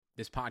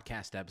This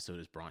podcast episode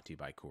is brought to you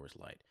by Coors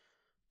Light.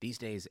 These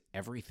days,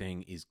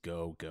 everything is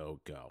go, go,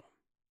 go.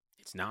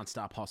 It's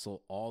nonstop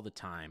hustle all the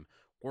time.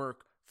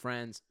 Work,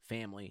 friends,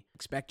 family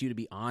expect you to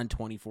be on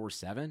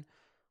 24/7.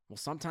 Well,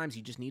 sometimes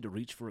you just need to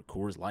reach for a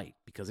Coors Light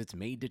because it's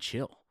made to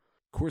chill.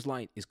 Coors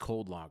Light is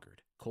cold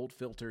lagered, cold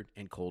filtered,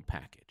 and cold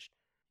packaged.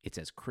 It's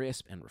as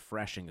crisp and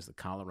refreshing as the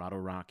Colorado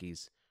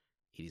Rockies.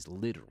 It is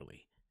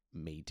literally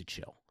made to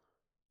chill.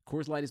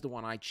 Coors Light is the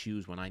one I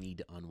choose when I need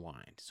to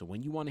unwind. So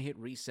when you want to hit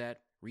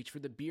reset, reach for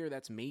the beer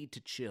that's made to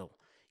chill.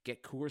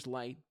 Get Coors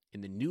Light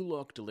in the new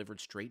look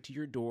delivered straight to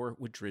your door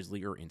with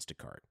Drizzly or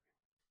Instacart.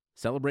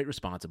 Celebrate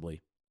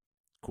responsibly.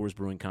 Coors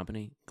Brewing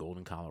Company,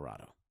 Golden,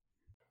 Colorado.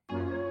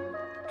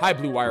 Hi,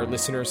 Blue Wire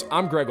listeners.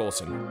 I'm Greg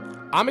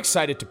Olson. I'm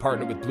excited to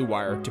partner with Blue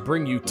Wire to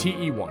bring you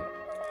TE1,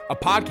 a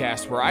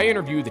podcast where I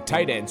interview the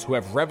tight ends who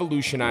have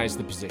revolutionized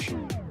the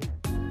position.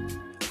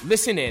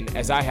 Listen in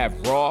as I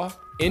have raw,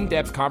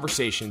 in-depth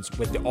conversations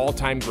with the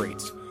all-time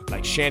greats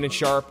like Shannon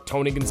Sharpe,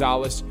 Tony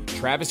Gonzalez,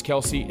 Travis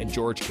Kelce, and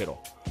George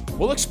Kittle.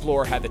 We'll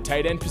explore how the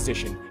tight end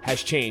position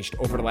has changed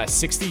over the last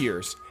 60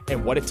 years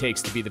and what it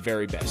takes to be the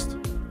very best.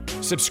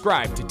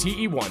 Subscribe to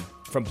TE1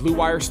 from Blue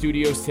Wire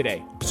Studios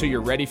today so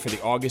you're ready for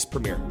the August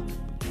premiere.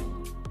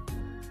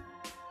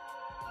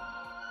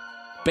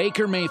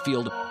 Baker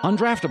Mayfield,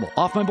 undraftable,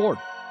 off my board.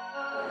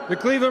 The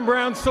Cleveland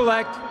Browns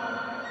select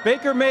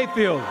Baker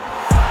Mayfield.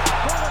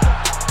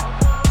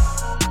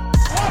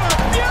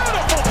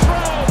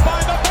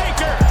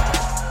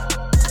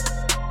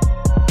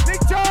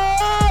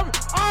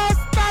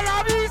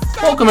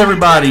 Welcome,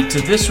 everybody,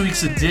 to this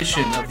week's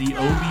edition of the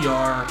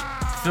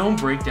OBR Film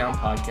Breakdown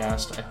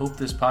Podcast. I hope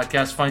this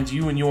podcast finds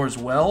you and yours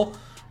well.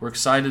 We're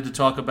excited to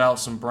talk about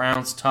some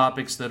Browns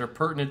topics that are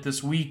pertinent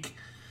this week.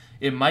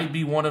 It might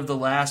be one of the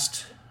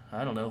last,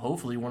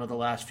 hopefully one of the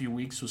last few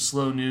weeks with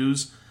slow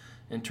news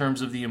in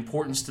terms of the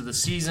importance to the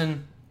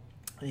season.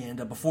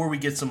 And before we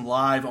get some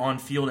live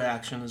on-field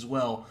action as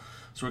well.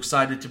 So we're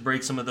excited to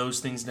break some of those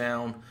things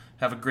down.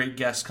 Have a great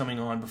guest coming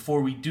on.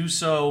 Before we do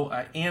so,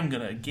 I am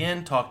going to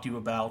again talk to you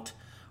about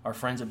our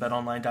friends at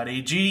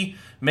betonline.ag.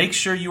 Make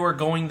sure you are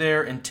going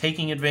there and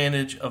taking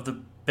advantage of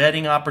the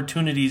betting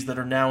opportunities that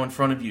are now in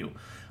front of you.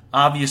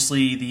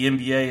 Obviously, the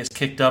NBA has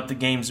kicked up. The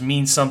games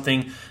mean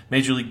something.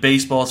 Major League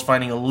Baseball is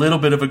finding a little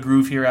bit of a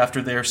groove here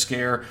after their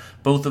scare.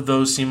 Both of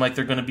those seem like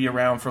they're going to be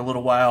around for a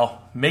little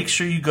while. Make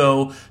sure you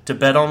go to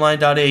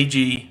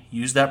betonline.ag,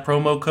 use that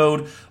promo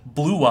code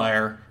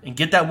BLUEWIRE, and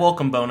get that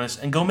welcome bonus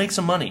and go make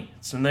some money.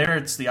 It's in there.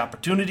 It's the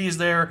opportunity is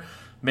there.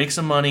 Make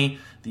some money.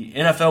 The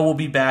NFL will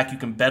be back. You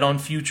can bet on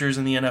futures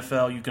in the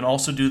NFL. You can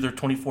also do their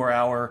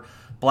 24-hour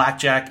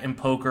blackjack and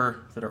poker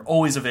that are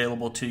always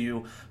available to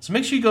you. So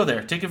make sure you go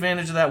there. Take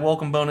advantage of that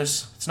welcome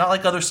bonus. It's not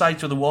like other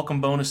sites where the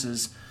welcome bonus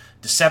is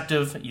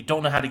deceptive. You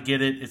don't know how to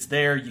get it. It's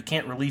there. You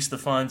can't release the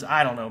funds.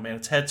 I don't know, man.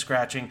 It's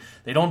head-scratching.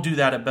 They don't do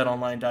that at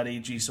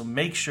betonline.ag, so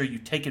make sure you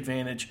take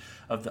advantage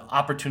of the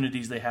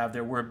opportunities they have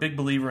there. We're a big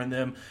believer in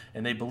them,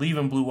 and they believe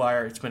in Blue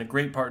Wire. It's been a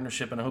great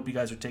partnership, and I hope you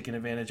guys are taking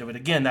advantage of it.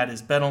 Again, that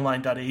is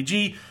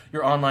betonline.ag,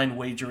 your online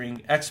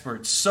wagering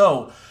experts.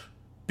 So,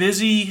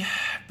 busy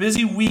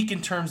week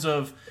in terms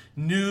of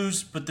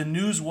news, but the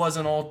news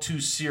wasn't all too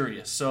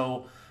serious.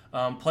 So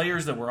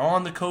players that were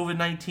on the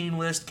COVID-19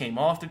 list came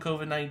off the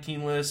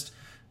COVID-19 list.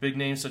 Big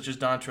names such as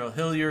Dontrell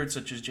Hilliard,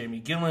 such as Jamie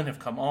Gillen have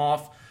come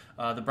off.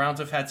 The Browns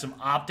have had some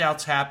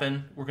opt-outs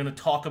happen. We're going to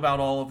talk about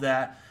all of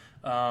that.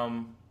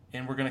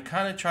 And we're going to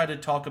kind of try to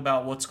talk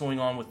about what's going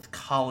on with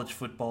college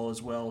football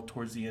as well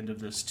towards the end of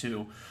this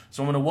too.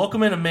 So I'm going to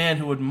welcome in a man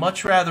who would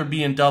much rather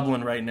be in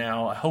Dublin right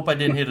now. I hope I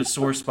didn't hit a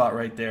sore spot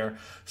right there.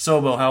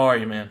 Sobo, how are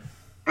you, man?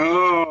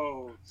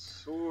 Oh,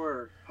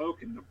 sore,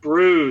 poking the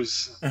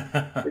bruise.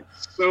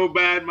 It's so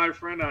bad, my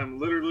friend. I'm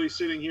literally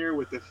sitting here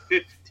with the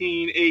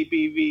 15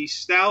 ABV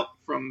stout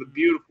from the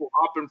beautiful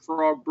Hop and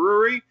Frog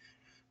Brewery,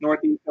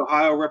 Northeast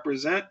Ohio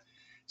represent.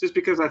 Just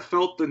because I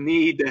felt the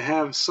need to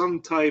have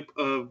some type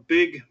of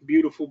big,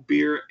 beautiful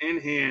beer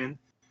in hand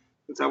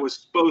since I was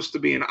supposed to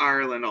be in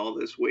Ireland all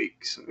this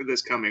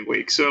coming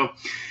week. So,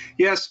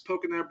 yes,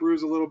 poking that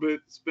bruise a little bit.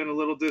 It's been a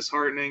little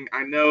disheartening.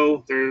 I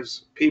know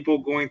there's people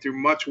going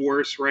through much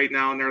worse right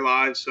now in their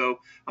lives, so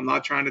I'm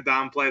not trying to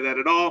downplay that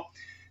at all.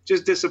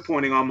 Just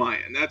disappointing on my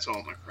end. That's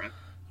all, my friend.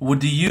 Well,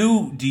 do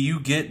you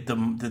get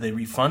them? Do they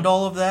refund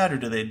all of that, or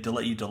do they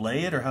let you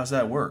delay it, or how's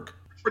that work?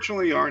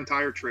 Fortunately, our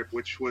entire trip,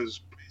 which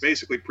was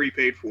basically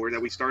prepaid for,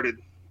 that we started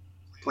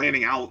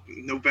planning out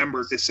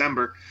November,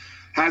 December,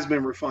 has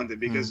been refunded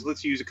because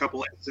let's use a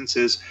couple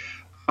instances.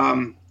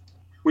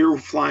 We were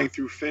flying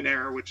through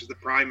Finnair, which is the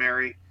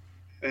primary,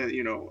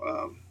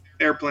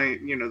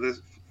 airplane, the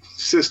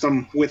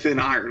system within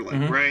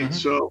Ireland, right? Mm-hmm.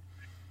 So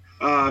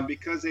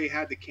because they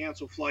had to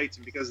cancel flights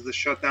and because of the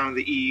shutdown of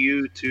the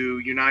EU to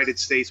United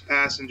States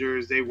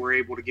passengers, they were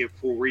able to give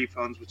full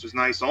refunds, which was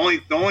nice. The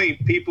only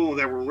people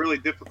that were really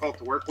difficult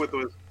to work with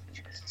was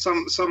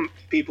some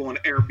people in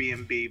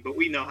Airbnb, but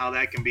we know how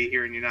that can be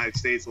here in the United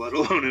States, let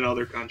alone in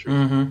other countries.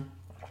 Mm-hmm.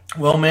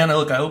 Well, man,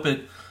 look, I hope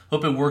it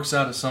works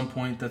out at some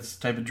point. That's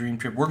the type of dream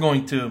trip.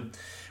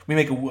 We we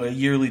make a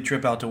yearly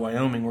trip out to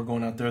Wyoming. We're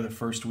going out there the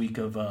first week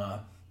of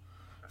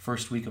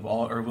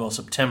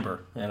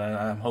September, and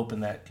I'm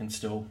hoping that can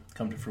still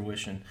come to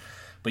fruition.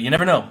 But you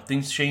never know;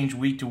 things change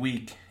week to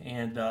week.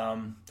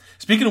 And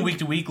speaking of week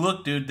to week,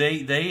 look, dude,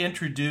 they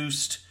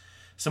introduced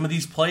some of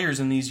these players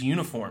in these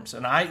uniforms,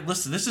 and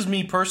listen. This is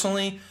me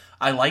personally.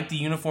 I liked the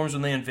uniforms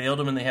when they unveiled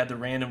them and they had the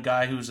random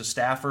guy who was a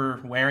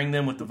staffer wearing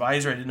them with the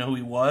visor. I didn't know who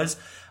he was.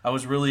 I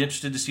was really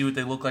interested to see what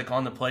they look like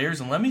on the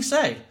players. And let me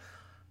say,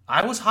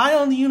 I was high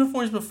on the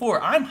uniforms before.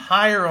 I'm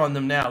higher on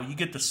them now. You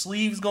get the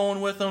sleeves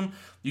going with them.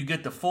 You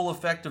get the full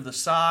effect of the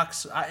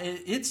socks.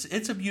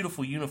 It's a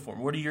beautiful uniform.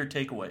 What are your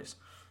takeaways?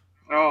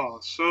 Oh,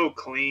 so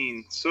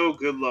clean, so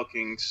good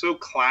looking, so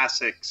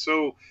classic,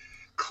 so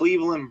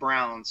Cleveland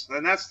Browns.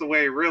 And that's the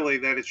way really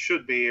that it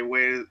should be, a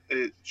way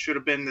it should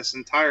have been this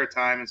entire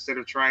time, instead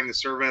of trying to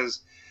serve as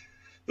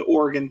the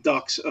Oregon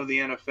Ducks of the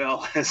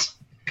NFL, as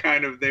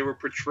kind of they were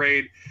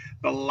portrayed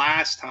the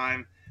last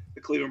time the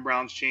Cleveland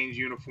Browns changed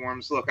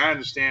uniforms. Look, I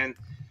understand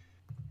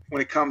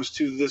when it comes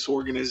to this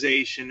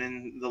organization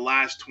in the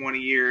last 20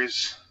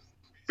 years,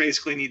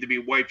 basically need to be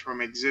wiped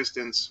from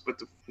existence.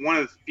 But one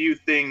of the few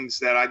things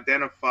that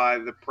identify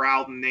the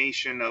proud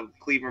nation of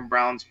Cleveland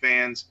Browns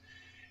fans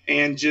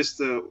and just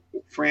the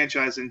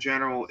franchise in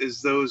general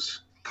is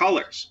those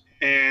colors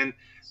and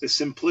the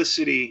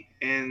simplicity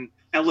and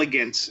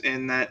elegance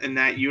in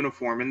that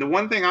uniform. And the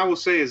one thing I will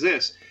say is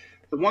this: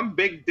 the one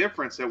big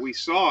difference that we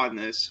saw in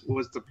this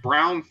was the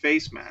brown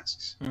face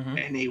masks,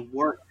 and they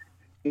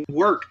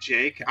work,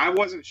 Jake. I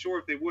wasn't sure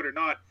if they would or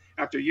not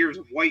after years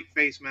of white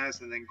face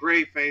masks and then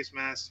gray face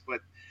masks,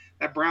 but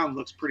that brown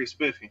looks pretty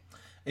spiffy.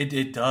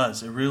 It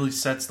does. It really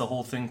sets the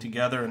whole thing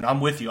together, and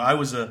I'm with you. I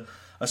was a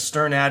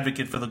stern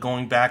advocate for the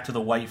going back to the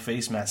white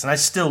face mask. And I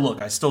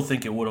still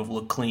think it would have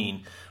looked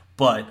clean,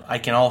 but I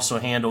can also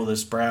handle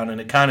this brown, and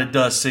it kind of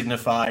does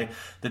signify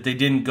that they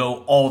didn't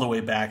go all the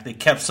way back. They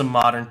kept some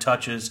modern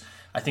touches.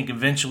 I think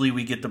eventually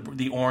we get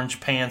the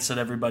orange pants that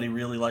everybody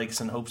really likes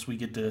and hopes we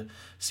get to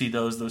see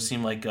those. Those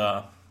seem like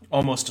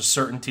almost a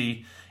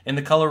certainty. And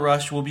the color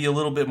rush will be a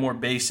little bit more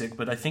basic,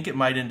 but I think it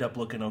might end up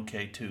looking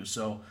okay too.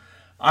 So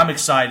I'm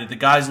excited. The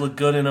guys look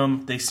good in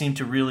them. They seem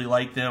to really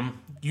like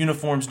them.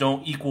 Uniforms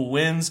don't equal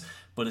wins,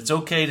 but it's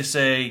okay to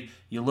say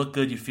you look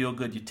good, you feel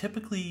good.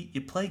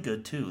 You play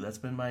good too. That's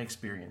been my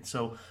experience.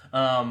 So,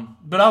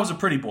 but I was a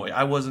pretty boy.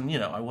 I wasn't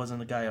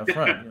the guy up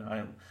front.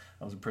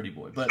 I was a pretty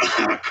boy, but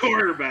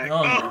quarterback.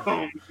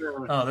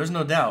 Oh, there's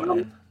no doubt,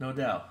 man. No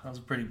doubt. I was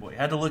a pretty boy.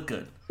 Had to look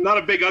good. Not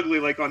a big ugly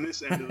like on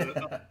this end of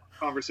the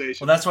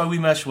conversation. Well, that's why we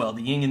mesh well,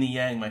 the yin and the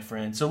yang, my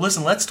friend. So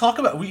listen, let's talk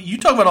about. You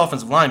talk about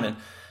offensive linemen.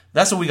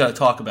 That's what we got to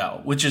talk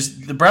about, which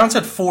is the Browns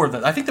had 4 of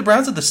them. I think the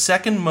Browns had the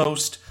second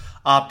most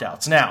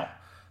opt-outs. Now,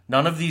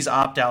 none of these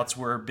opt-outs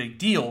were a big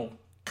deal,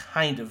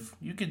 kind of.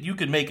 You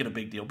could make it a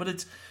big deal,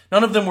 but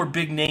none of them were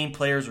big name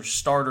players or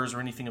starters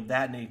or anything of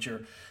that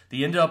nature.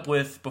 They ended up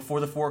with, before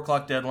the 4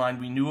 o'clock deadline,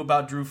 we knew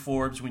about Drew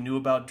Forbes, we knew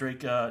about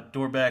Drake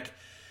Dorbeck,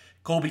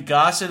 Colby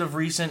Gossett of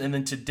recent, and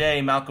then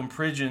today, Malcolm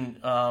Pridgeon,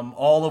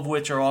 all of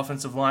which are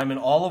offensive linemen,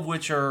 all of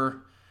which are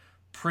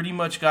pretty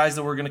much guys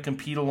that were going to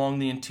compete along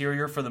the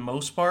interior for the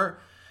most part.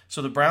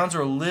 So the Browns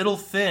are a little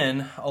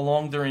thin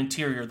along their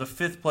interior. The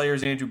 5th player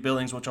is Andrew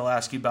Billings, which I'll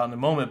ask you about in a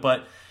moment.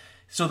 But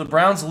so the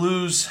Browns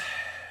lose,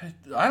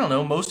 I don't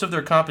know, most of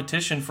their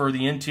competition for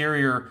the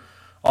interior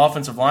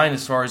offensive line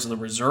as far as the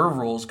reserve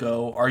roles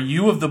go. Are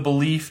you of the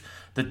belief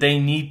that they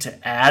need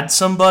to add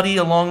somebody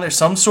along there,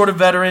 some sort of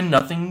veteran,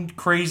 nothing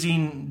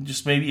crazy,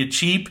 just maybe a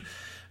cheap,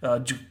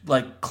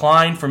 like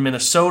Klein from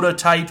Minnesota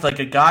type, like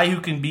a guy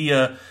who can be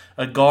a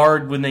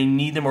guard when they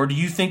need them? Or do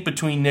you think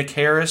between Nick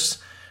Harris,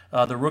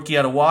 the rookie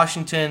out of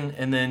Washington,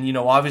 and then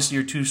obviously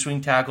your 2 swing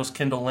tackles,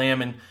 Kendall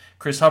Lamb and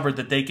Chris Hubbard,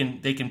 that they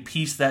can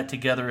piece that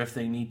together if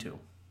they need to?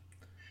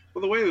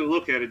 Well, the way to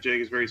look at it, Jake,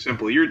 is very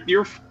simple.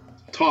 Your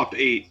top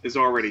 8 is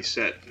already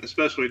set,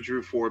 especially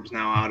Drew Forbes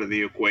now out of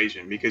the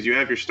equation, because you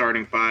have your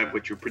starting 5,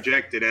 which you're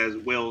projected as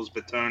Wills,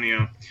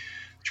 Batonio,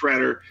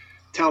 Treader,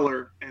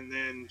 Teller, and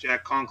then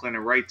Jack Conklin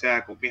at right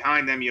tackle.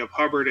 Behind them, you have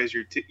Hubbard as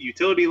your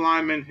utility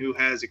lineman, who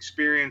has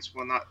experience,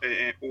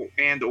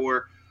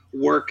 or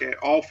work at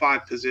all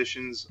 5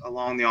 positions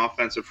along the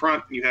offensive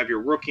front. You have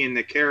your rookie in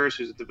Nick Harris,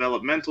 who's a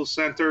developmental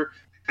center,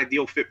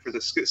 ideal fit for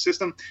the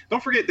system.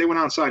 Don't forget they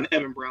went outside and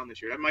Evan Brown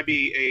this year. That might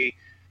be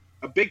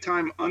a big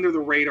time under the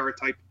radar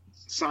type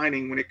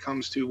signing when it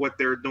comes to what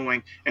they're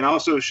doing. And I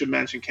also should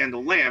mention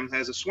Kendall Lamb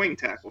as a swing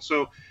tackle.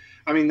 So,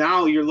 I mean,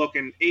 now you're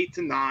looking 8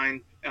 to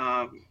 9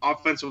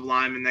 offensive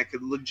linemen that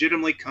could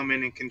legitimately come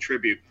in and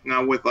contribute.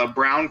 Now, with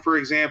Brown, for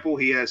example,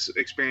 he has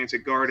experience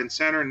at guard and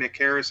center. Nick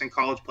Harris in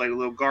college played a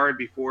little guard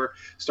before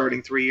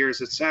starting 3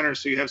 years at center.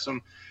 So you have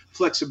some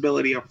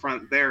flexibility up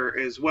front there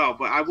as well.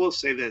 But I will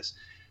say this.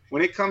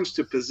 When it comes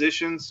to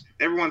positions,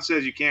 everyone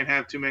says you can't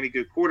have too many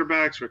good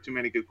quarterbacks or too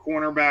many good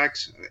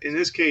cornerbacks. In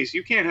this case,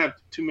 you can't have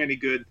too many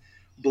good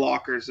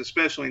blockers,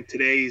 especially in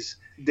today's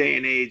day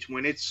and age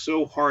when it's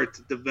so hard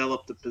to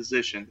develop the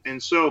position.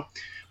 And so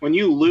when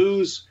you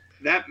lose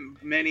that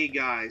many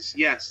guys,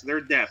 yes,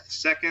 they're depth.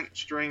 Second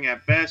string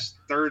at best,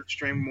 third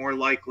string more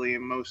likely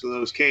in most of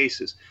those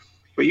cases.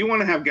 But you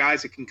want to have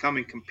guys that can come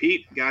and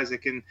compete, guys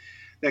that can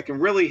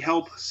really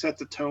help set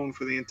the tone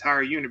for the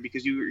entire unit,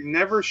 because you're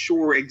never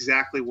sure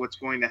exactly what's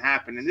going to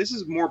happen. And this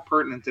is more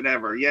pertinent than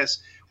ever.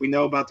 Yes, we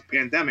know about the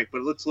pandemic,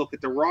 but let's look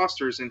at the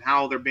rosters and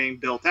how they're being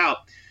built out.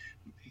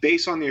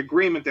 Based on the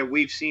agreement that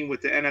we've seen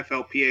with the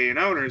NFLPA and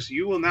owners,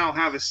 you will now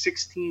have a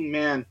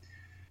 16-man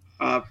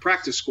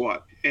practice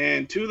squad.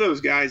 And two of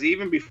those guys,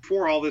 even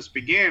before all this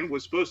began,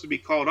 was supposed to be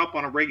called up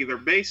on a regular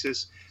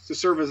basis to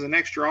serve as an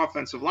extra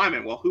offensive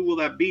lineman. Well, who will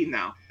that be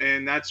now?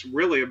 And that's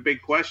really a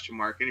big question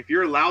mark. And if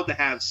you're allowed to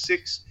have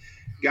 6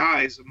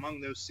 guys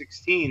among those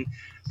 16,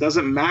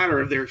 doesn't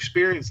matter their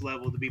experience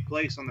level, to be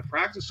placed on the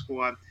practice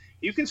squad,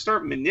 you can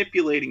start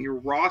manipulating your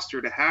roster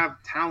to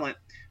have talent,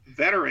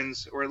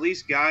 veterans, or at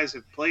least guys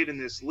have played in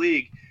this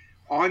league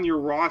on your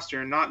roster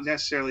and not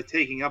necessarily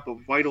taking up a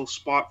vital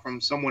spot from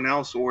someone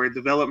else or a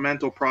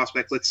developmental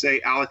prospect, let's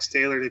say Alex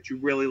Taylor, that you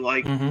really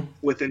like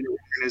within the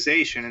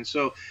organization. And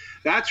so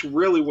that's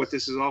really what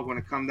this is all going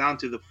to come down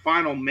to, the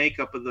final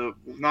makeup of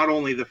not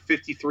only the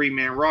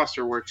 53-man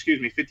roster,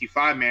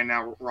 55-man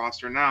now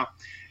roster now,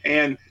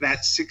 and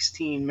that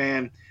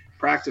 16-man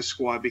practice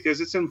squad,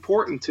 because it's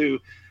important to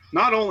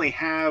not only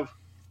have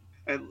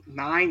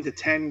 9 to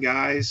 10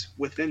 guys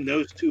within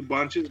those two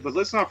bunches, but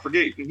let's not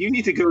forget, you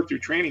need to go through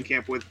training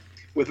camp with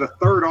a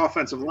third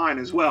offensive line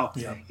as well.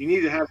 Yeah. You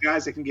need to have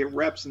guys that can get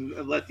reps and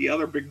let the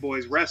other big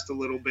boys rest a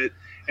little bit,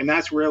 and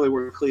that's really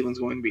where Cleveland's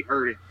going to be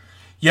hurting.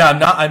 Yeah,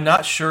 I'm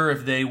not sure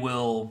if they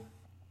will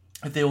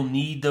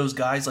need those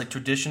guys like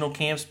traditional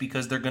camps,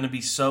 because they're going to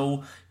be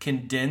so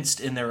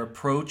condensed in their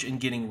approach and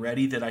getting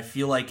ready that I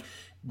feel like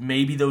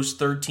maybe those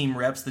third team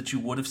reps that you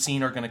would have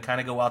seen are going to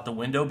kind of go out the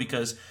window,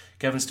 because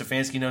Kevin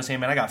Stefanski knows, hey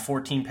man, I got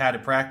 14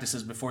 padded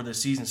practices before the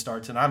season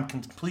starts, and I'm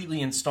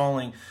completely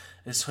installing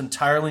this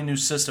entirely new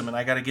system, and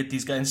I got to get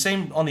these guys. And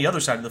same on the other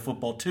side of the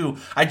football too.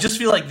 I just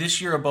feel like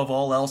this year, above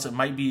all else, it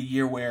might be a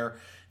year where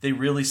they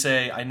really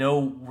say, I know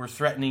we're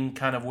threatening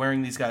kind of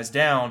wearing these guys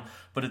down,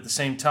 but at the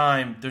same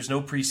time, there's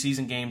no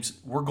preseason games.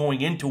 We're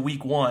going into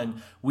week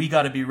 1. We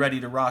got to be ready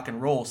to rock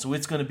and roll. So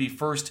it's going to be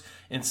first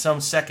and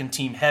some second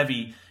team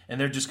heavy, and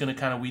they're just going to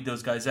kind of weed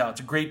those guys out. It's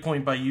a great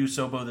point by you,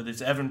 Sobo, that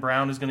it's Evan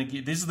Brown is going to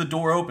get – this is the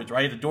door opens,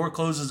 right? The door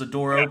closes, the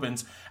door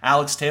opens.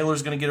 Alex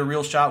Taylor's going to get a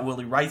real shot.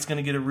 Willie Wright's going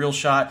to get a real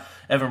shot.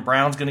 Evan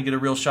Brown's going to get a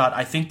real shot.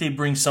 I think they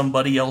bring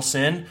somebody else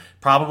in,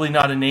 probably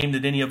not a name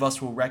that any of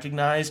us will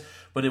recognize,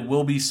 but it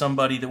will be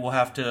somebody that we'll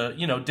have to,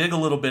 dig a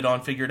little bit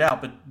on, figure it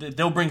out. But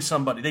they'll bring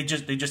somebody. They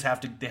just have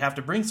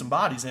to bring some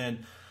bodies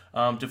in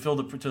to fill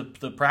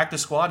the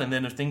practice squad. And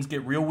then if things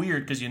get real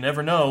weird, because you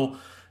never know,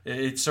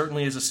 it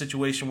certainly is a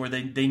situation where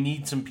they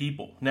need some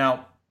people.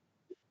 Now,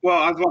 well,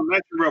 I was going to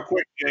mention real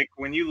quick, Jake,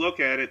 when you look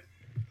at it,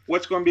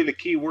 what's going to be the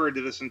key word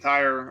to this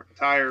entire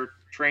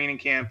training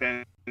camp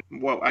and,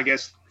 well, I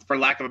guess, for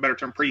lack of a better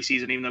term,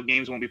 preseason, even though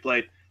games won't be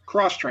played,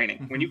 cross-training.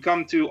 Mm-hmm. When you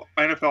come to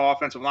NFL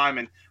offensive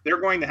linemen, they're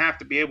going to have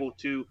to be able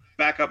to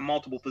back up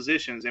multiple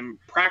positions and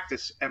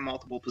practice at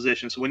multiple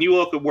positions. So when you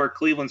look at where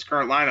Cleveland's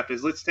current lineup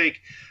is, let's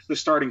take the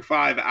starting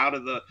 5 out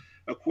of the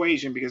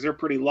equation, because they're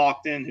pretty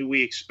locked in who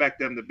we expect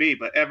them to be.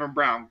 But Evan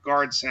Brown,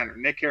 guard center.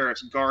 Nick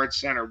Harris, guard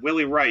center.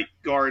 Willie Wright,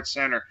 guard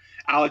center.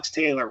 Alex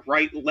Taylor,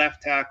 right,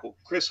 left tackle.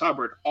 Chris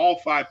Hubbard, all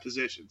 5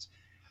 positions.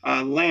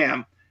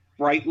 Lamb,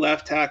 right,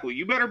 left tackle.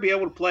 You better be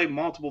able to play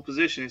multiple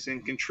positions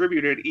and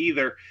contribute it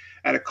either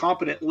at a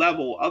competent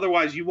level.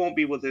 Otherwise, you won't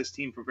be with this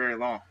team for very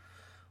long.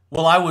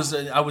 Well, I was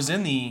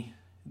in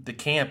the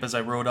camp as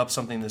I wrote up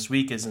something this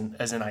week as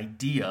an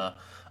idea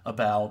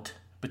about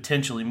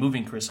potentially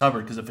moving Chris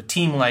Hubbard, because if a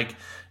team like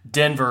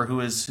Denver,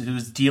 who's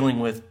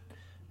dealing with,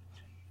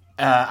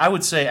 I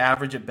would say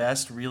average at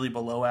best, really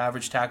below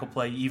average tackle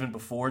play even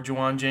before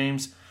Juwan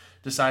James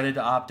decided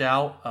to opt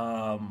out,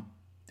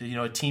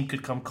 a team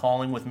could come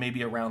calling with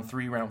maybe a round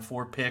 3, round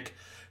 4 pick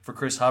for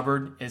Chris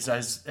Hubbard. As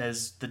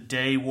the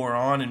day wore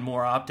on and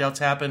more opt-outs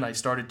happened, I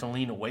started to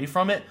lean away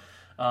from it.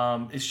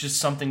 It's just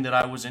something that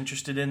I was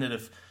interested in, that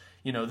if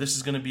this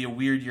is going to be a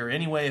weird year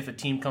anyway, if a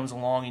team comes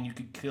along and you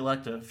could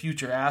collect a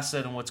future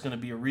asset in what's going to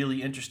be a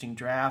really interesting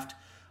draft,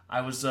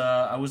 I was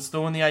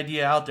throwing the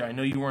idea out there. I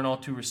know you weren't all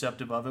too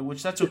receptive of it,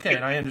 which that's okay,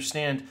 and I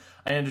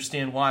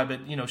understand why.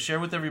 But share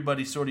with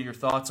everybody sort of your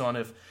thoughts on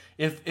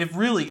if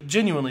really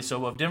genuinely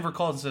so, if Denver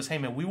calls and says, "Hey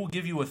man, we will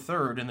give you a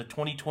third in the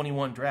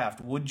 2021 draft,"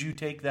 would you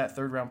take that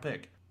 3rd round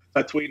pick?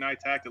 That tweet and I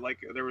attacked it like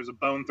there was a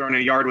bone thrown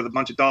in a yard with a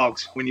bunch of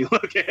dogs when you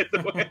look at it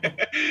the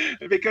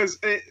way, because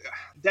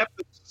depth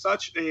is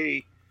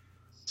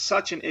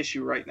such an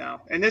issue right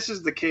now. And this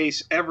is the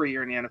case every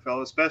year in the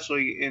NFL,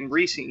 especially in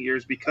recent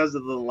years, because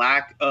of the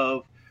lack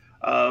of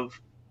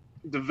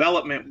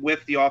development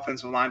with the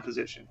offensive line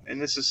position. And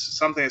this is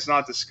something that's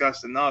not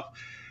discussed enough.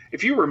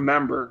 If you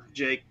remember,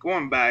 Jake,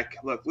 going back,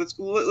 let's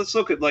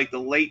look at like the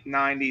late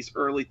 90s,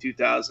 early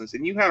 2000s,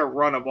 and you had a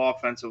run of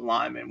offensive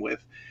linemen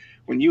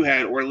when you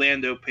had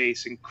Orlando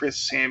Pace and Chris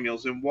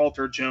Samuels and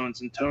Walter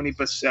Jones and Tony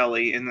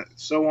Baselli and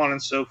so on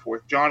and so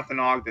forth, Jonathan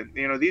Ogden.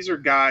 These are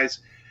guys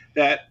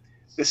that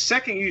the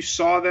second you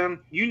saw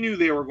them, you knew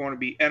they were going to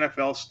be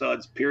NFL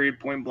studs, period,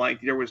 point blank.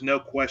 There was no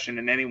question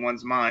in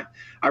anyone's mind.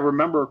 I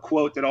remember a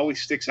quote that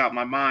always sticks out in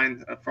my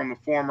mind from a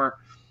former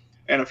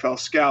NFL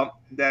scout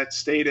that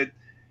stated,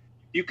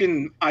 you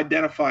can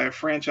identify a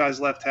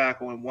franchise left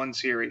tackle in one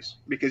series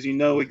because you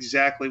know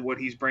exactly what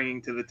he's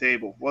bringing to the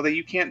table. Well,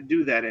 you can't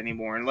do that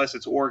anymore unless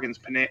it's Oregon's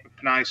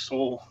Penei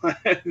Sewell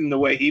in the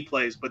way he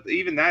plays. But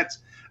even that's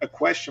a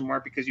question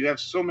mark because you have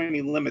so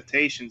many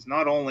limitations,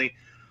 not only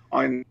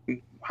on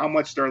how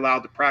much they're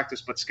allowed to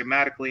practice, but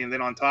schematically, and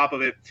then on top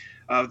of it,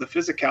 the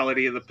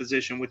physicality of the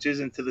position, which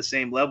isn't to the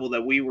same level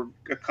that we were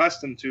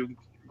accustomed to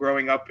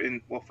growing up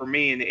in, well, for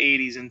me in the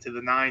 80s into the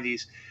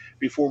 90s,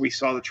 before we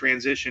saw the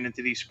transition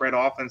into these spread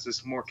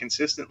offenses more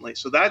consistently.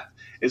 So that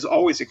is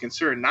always a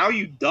concern. Now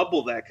you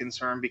double that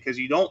concern because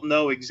you don't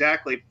know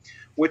exactly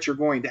what you're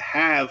going to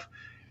have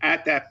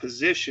at that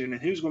position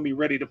and who's going to be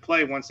ready to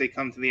play once they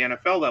come to the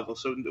NFL level.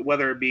 So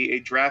whether it be a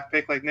draft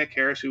pick like Nick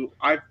Harris, who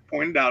I've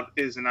pointed out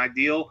is an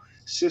ideal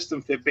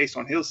system fit based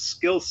on his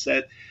skill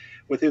set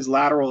with his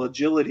lateral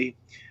agility,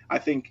 I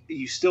think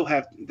you still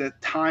have the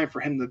time for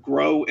him to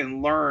grow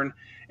and learn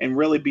and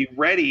really be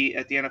ready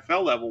at the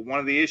NFL level. One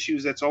of the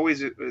issues that's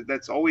always at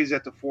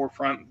the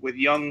forefront with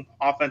young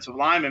offensive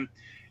linemen,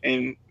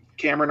 and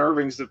Cameron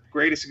Irving's the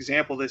greatest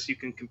example of this you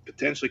can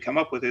potentially come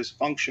up with, is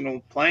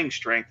functional playing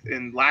strength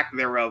and lack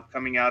thereof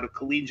coming out of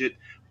collegiate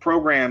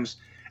programs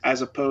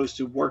as opposed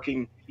to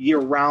working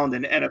year-round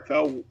in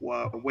NFL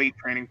weight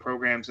training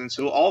programs. And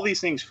so all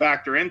these things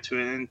factor into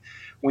it. And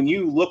when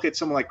you look at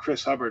someone like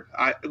Chris Hubbard,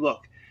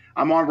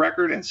 I'm on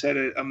record and said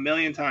it a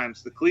million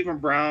times. The Cleveland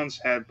Browns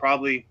had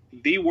probably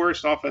the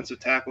worst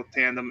offensive tackle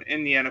tandem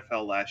in the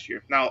NFL last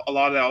year. Now, a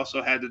lot of that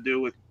also had to do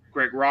with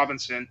Greg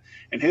Robinson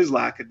and his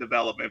lack of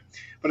development.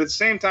 But at the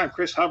same time,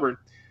 Chris Hubbard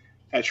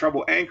had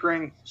trouble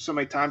anchoring. So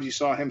many times you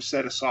saw him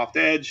set a soft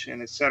edge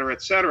and et cetera,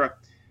 et cetera.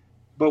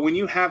 But when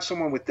you have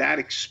someone with that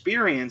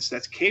experience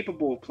that's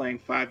capable of playing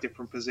 5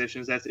 different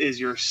positions, that is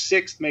your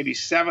 6th, maybe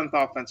 7th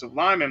offensive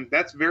lineman,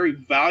 that's very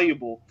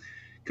valuable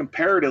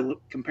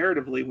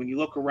comparatively when you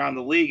look around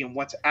the league and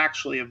what's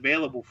actually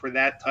available for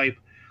that type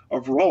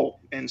of role.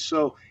 And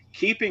so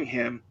keeping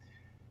him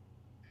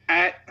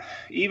at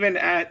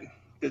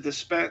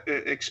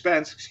the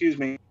expense,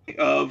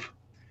 of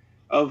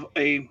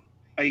a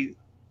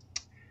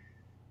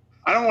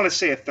I don't want to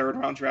say a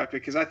 3rd-round draft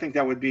pick because I think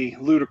that would be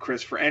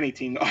ludicrous for any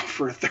team to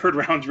offer a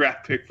 3rd-round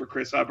draft pick for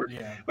Chris Hubbard.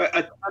 Yeah. But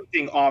a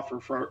tempting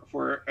offer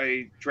for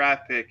a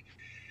draft pick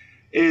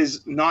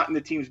is not in the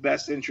team's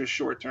best interest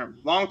short term.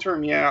 Long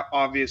term, yeah,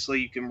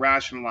 obviously you can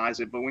rationalize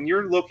it. But when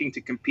you're looking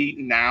to compete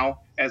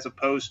now as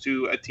opposed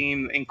to a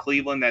team in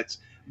Cleveland that's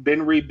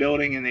been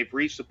rebuilding and they've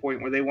reached a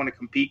point where they want to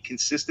compete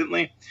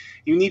consistently,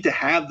 you need to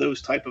have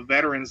those type of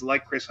veterans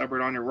like Chris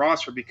Hubbard on your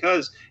roster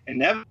because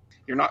inevitably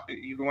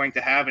you're going to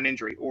have an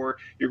injury or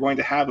you're going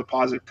to have a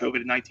positive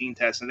COVID-19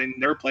 test and then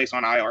they're placed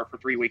on IR for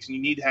 3 weeks and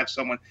you need to have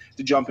someone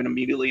to jump in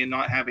immediately and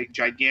not have a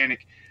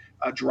gigantic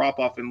drop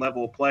off in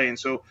level of play. And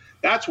so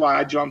that's why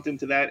I jumped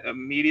into that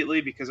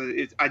immediately because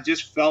I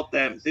just felt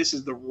that this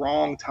is the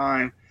wrong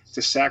time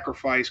to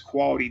sacrifice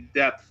quality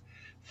depth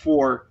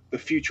for the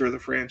future of the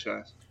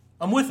franchise.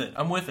 I'm with it.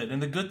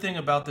 And the good thing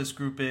about this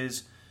group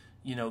is,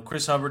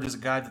 Chris Hubbard is a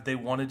guy that they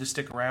wanted to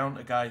stick around,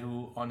 a guy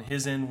who on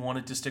his end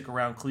wanted to stick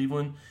around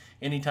Cleveland.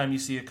 Anytime you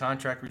see a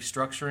contract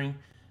restructuring,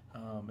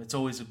 it's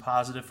always a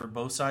positive for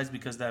both sides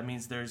because that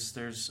means there's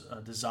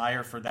a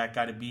desire for that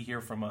guy to be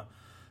here from a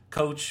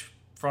coach,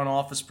 front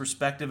office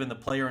perspective, and the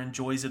player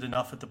enjoys it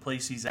enough at the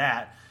place he's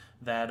at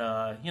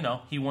that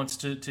he wants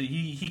to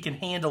he can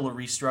handle a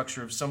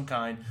restructure of some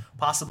kind,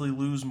 possibly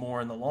lose more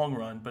in the long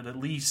run, but at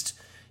least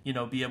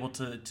be able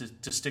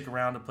to stick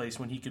around a place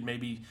when he could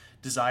maybe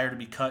desire to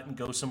be cut and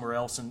go somewhere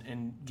else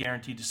and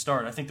guaranteed to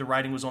start. I think the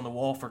writing was on the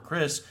wall for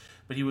Chris,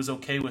 but he was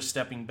okay with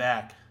stepping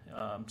back.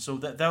 So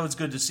that was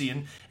good to see.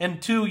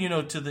 And two,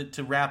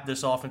 to wrap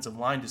this offensive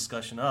line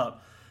discussion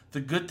up, the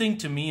good thing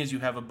to me is you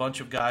have a bunch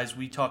of guys.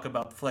 We talk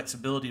about the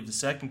flexibility of the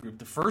second group.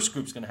 The first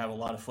group's going to have a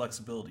lot of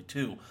flexibility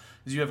too,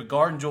 because you have a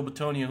guard in Joel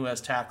Bitonio who has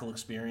tackle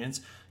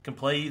experience, can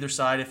play either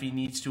side if he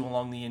needs to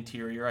along the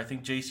interior. I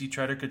think J.C.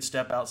 Tretter could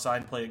step outside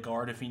and play a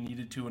guard if he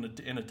needed to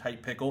in a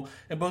tight pickle.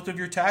 And both of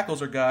your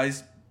tackles are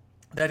guys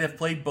that have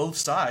played both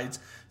sides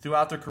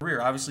throughout their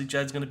career. Obviously,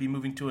 Jed's going to be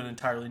moving to an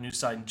entirely new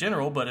side in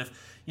general, but if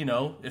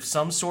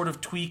some sort of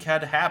tweak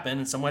had to happen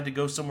and someone had to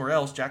go somewhere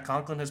else, Jack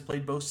Conklin has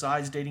played both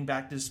sides dating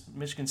back to his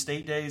Michigan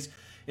State days.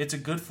 It's a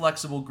good,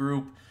 flexible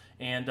group,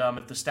 and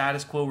if the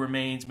status quo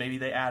remains, maybe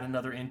they add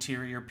another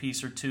interior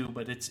piece or two,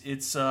 but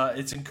it's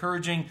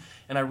encouraging,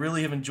 and I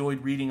really have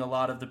enjoyed reading a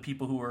lot of the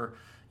people who are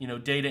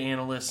data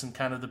analysts and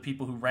kind of the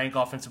people who rank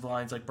offensive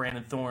lines like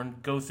Brandon Thorne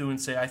go through and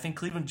say, I think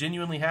Cleveland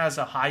genuinely has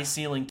a high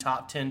ceiling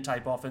top 10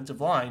 type offensive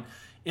line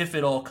if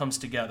it all comes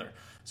together.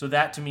 So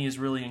that to me is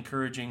really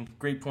encouraging.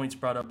 Great points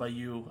brought up by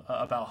you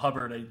about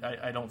Hubbard.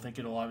 I don't think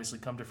it'll obviously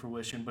come to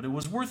fruition, but it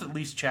was worth at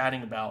least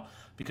chatting about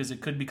because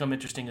it could become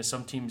interesting as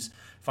some teams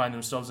find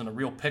themselves in a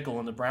real pickle,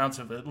 and the Browns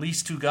have at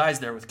least two guys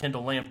there with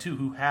Kendall Lamb too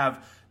who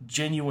have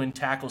genuine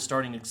tackle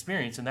starting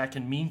experience, and that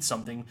can mean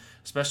something,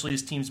 especially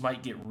as teams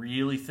might get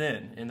really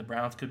thin, and the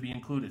Browns could be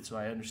included, so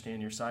I understand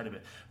your side of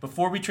it.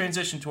 Before we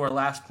transition to our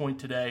last point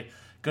today,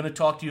 going to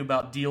talk to you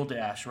about Deal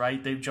Dash,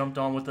 right? They've jumped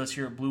on with us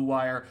here at Blue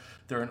Wire.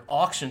 They're an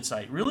auction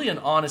site, really an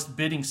honest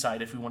bidding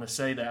site, if we want to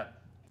say that,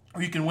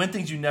 where you can win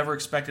things you never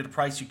expected, a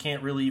price you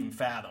can't really even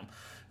fathom.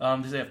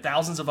 They have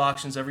thousands of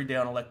auctions every day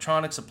on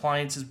electronics,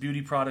 appliances,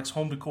 beauty products,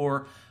 home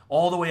decor,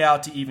 all the way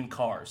out to even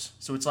cars.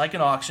 So it's like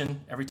an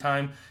auction. Every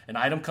time an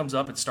item comes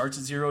up, it starts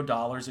at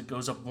 $0. It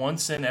goes up 1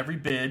 cent every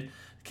bid. The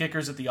kicker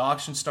is that the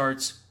auction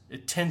starts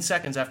at 10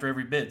 seconds after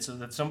every bid, so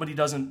that if somebody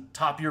doesn't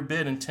top your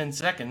bid in 10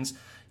 seconds,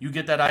 you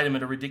get that item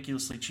at a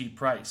ridiculously cheap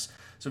price.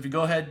 So if you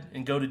go ahead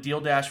and go to Deal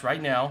Dash right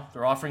now,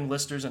 they're offering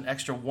listers an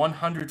extra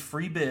 100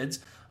 free bids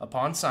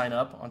upon sign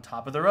up on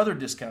top of their other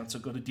discounts. So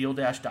go to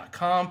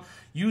DealDash.com,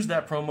 use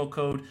that promo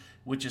code,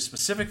 which is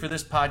specific for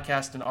this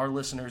podcast and our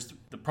listeners.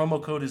 The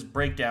promo code is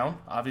BREAKDOWN,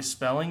 obvious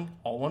spelling,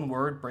 all one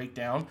word,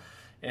 breakdown.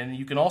 And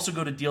you can also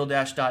go to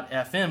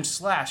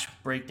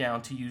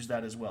DealDash.fm/breakdown to use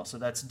that as well. So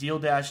that's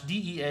DealDash,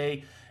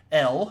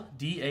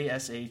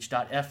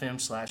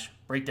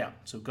 DealDash.fm/breakdown.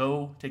 So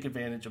go take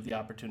advantage of the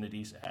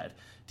opportunities at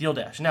Deal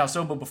Dash. Now,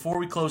 but before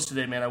we close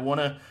today, man, I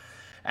want to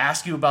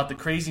ask you about the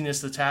craziness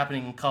that's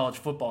happening in college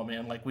football,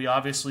 man. Like we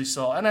obviously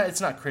saw, and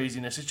it's not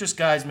craziness, it's just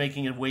guys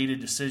making a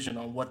weighted decision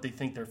on what they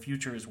think their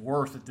future is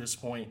worth at this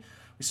point.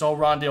 We saw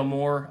Rondale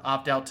Moore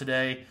opt out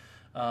today.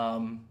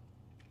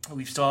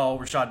 We saw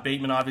Rashad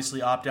Bateman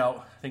obviously opt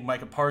out. I think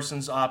Micah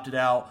Parsons opted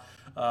out.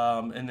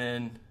 And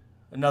then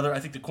another, I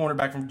think the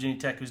cornerback from Virginia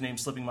Tech, whose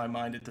name's slipping my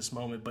mind at this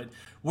moment. But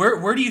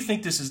where do you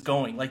think this is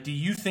going? Like, do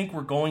you think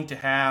we're going to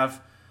have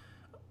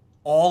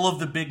all of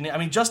the big names? I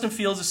mean, Justin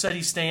Fields has said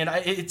he's staying.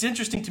 It's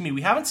interesting to me.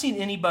 We haven't seen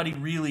anybody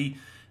really,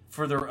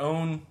 for their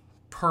own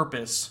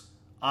purpose,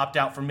 opt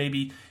out from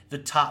maybe the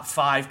top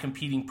 5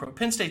 competing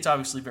Penn State's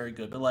obviously very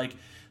good, but like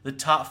the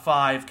top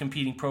 5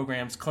 competing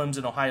programs,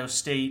 Clemson, Ohio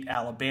State,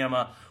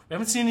 Alabama. We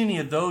haven't seen any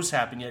of those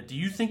happen yet. Do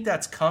you think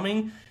that's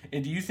coming?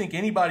 And do you think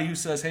anybody who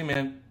says, hey,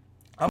 man,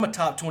 I'm a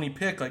top 20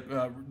 pick, like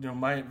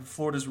my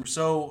Florida's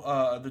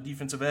Rousseau, the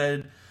defensive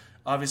end,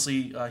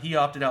 obviously he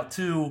opted out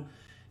too.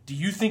 Do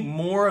you think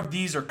more of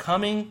these are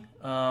coming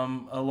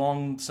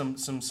along some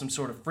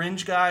sort of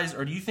fringe guys,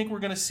 or do you think we're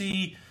going to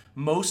see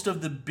most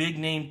of the big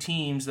name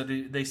teams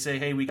that they say,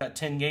 hey, we got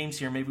 10 games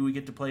here, maybe we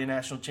get to play a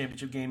national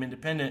championship game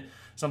independent,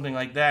 something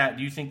like that?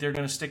 Do you think they're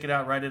going to stick it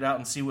out, write it out,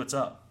 and see what's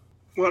up?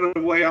 Well,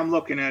 the way I'm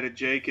looking at it,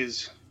 Jake,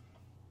 is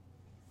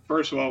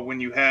first of all, when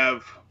you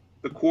have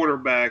the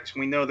quarterbacks,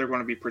 we know they're going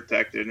to be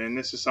protected. And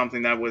this is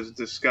something that was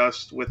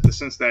discussed with the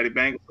Cincinnati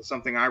Bengals,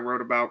 something I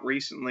wrote about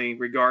recently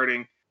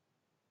regarding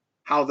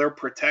how they're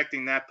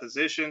protecting that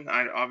position.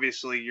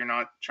 Obviously, you're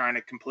not trying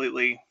to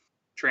completely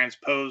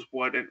transpose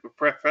what a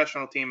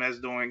professional team is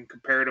doing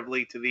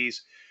comparatively to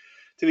these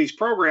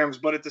programs,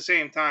 but at the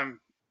same time,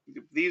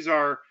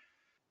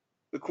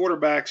 the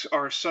quarterbacks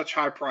are such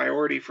high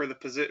priority for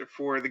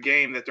the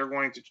game that they're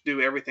going to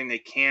do everything they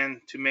can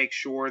to make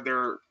sure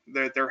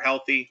they're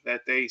healthy,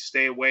 that they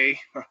stay away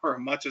or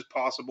as much as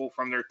possible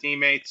from their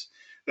teammates,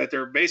 that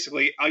they're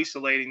basically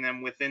isolating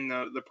them within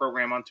the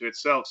program unto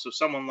itself. So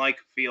someone like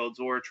Fields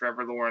or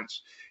Trevor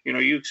Lawrence,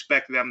 you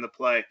expect them to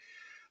play.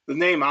 The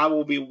name I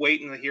will be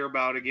waiting to hear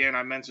about again,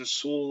 I mentioned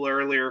Sewell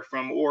earlier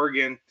from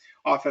Oregon,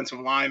 offensive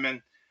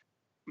lineman.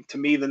 To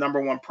me, the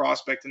number one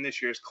prospect in this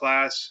year's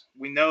class.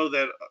 We know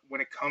that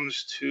when it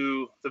comes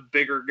to the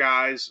bigger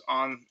guys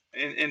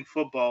in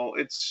football,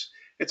 it's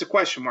a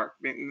question mark.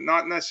 I mean,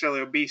 not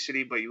necessarily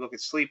obesity, but you look at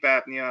sleep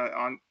apnea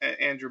on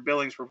Andrew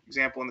Billings, for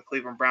example, in the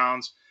Cleveland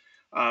Browns,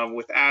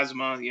 with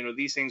asthma.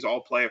 These things all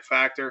play a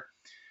factor.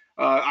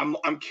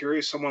 I'm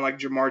curious, someone like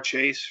Jamar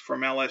Chase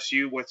from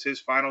LSU, what's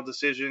his final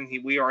decision?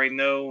 We already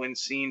know and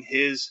seen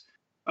his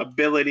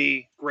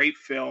ability, great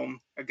film,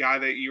 a guy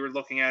that you were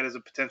looking at as a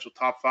potential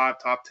top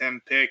 5, top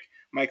 10 pick.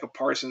 Micah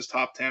Parsons,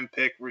 top 10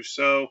 pick.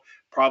 Rousseau,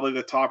 probably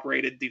the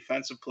top-rated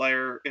defensive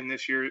player in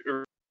this year,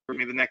 or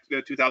maybe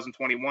the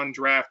 2021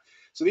 draft.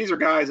 So these are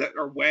guys that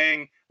are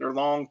weighing their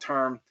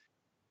long-term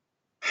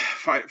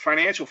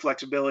financial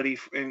flexibility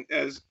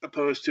as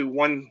opposed to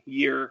 1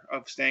 year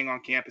of staying on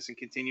campus and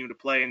continuing to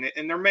play. And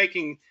they're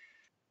making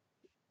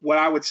what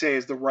I would say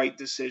is the right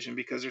decision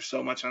because there's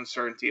so much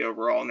uncertainty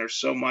overall. And there's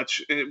so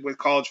much with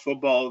college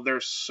football,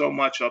 there's so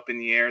much up in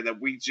the air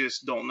that we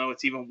just don't know.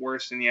 It's even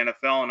worse in the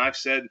NFL. And I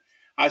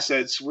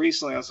said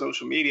recently on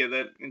social media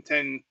that in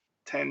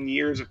 10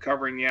 years of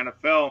covering the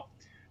NFL,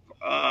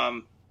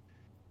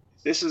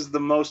 this is the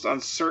most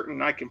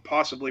uncertain I can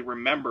possibly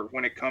remember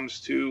when it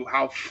comes to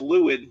how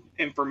fluid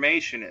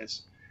information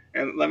is.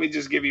 And let me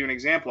just give you an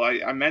example.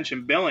 I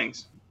mentioned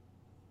Billings.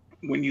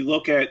 When you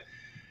look at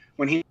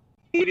when he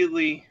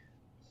immediately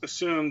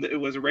assumed it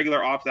was a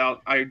regular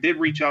opt-out. I did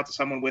reach out to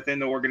someone within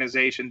the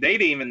organization. They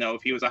didn't even know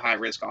if he was a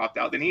high-risk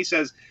opt-out. And he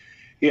says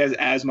he has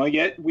asthma,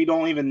 yet we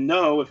don't even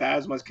know if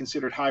asthma is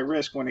considered high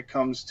risk when it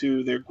comes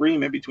to the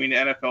agreement between the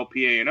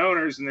NFLPA and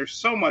owners. And there's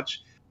so much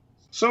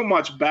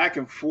back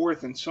and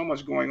forth and so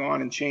much going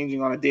on and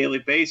changing on a daily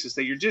basis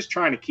that you're just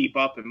trying to keep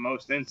up in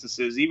most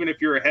instances. Even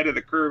if you're ahead of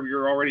the curve,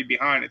 you're already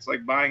behind. It's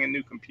like buying a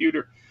new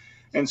computer.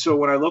 And so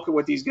when I look at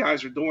what these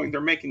guys are doing,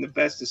 they're making the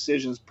best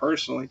decisions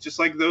personally, just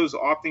like those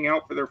opting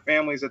out for their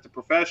families at the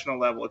professional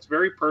level. It's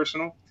very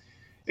personal.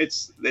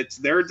 It's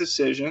their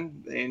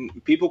decision,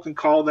 and people can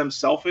call them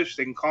selfish.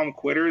 They can call them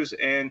quitters,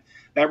 and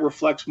that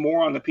reflects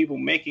more on the people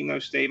making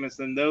those statements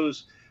than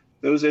those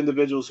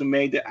individuals who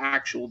made the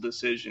actual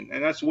decision.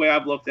 And that's the way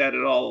I've looked at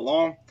it all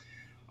along.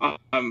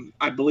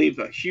 I believe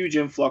a huge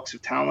influx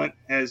of talent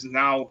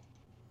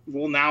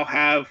will now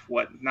have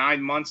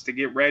 9 months to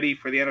get ready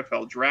for the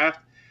NFL draft.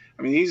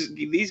 I mean,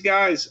 these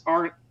guys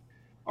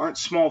aren't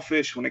small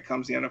fish when it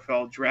comes to the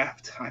NFL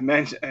draft. I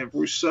mentioned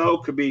Rousseau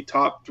could be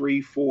top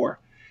 3, 4.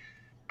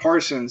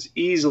 Parsons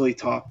easily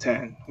top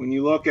 10. When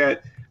you look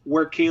at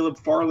where Caleb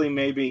Farley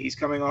may be, he's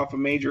coming off a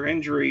major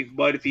injury,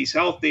 but if he's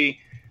healthy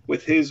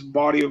with his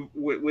body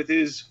with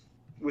his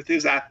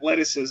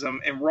athleticism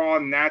and raw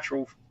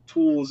natural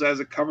tools as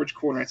a coverage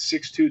corner at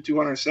 6'2",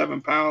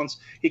 207 pounds,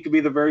 he could be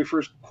the very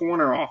first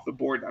corner off the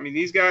board. I mean,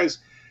 these guys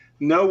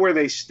know where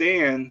they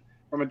stand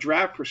from a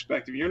draft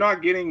perspective. You're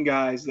not getting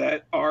guys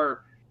that are,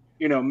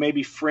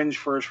 maybe fringe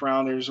first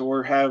rounders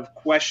or have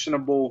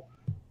questionable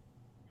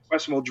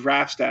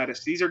draft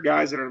status. These are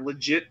guys that are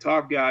legit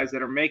top guys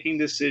that are making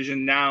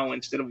decision now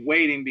instead of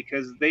waiting,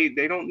 because they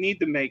don't need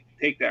to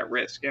take that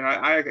risk. And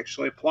I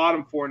actually applaud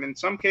them for it. And in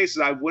some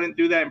cases, I wouldn't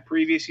do that in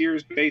previous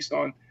years based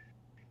on,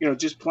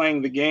 just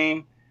playing the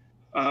game,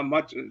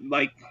 much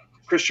like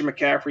Christian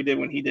McCaffrey did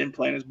when he didn't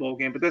play in his bowl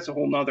game. But that's a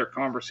whole nother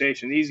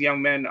conversation. These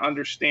young men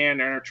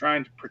understand and are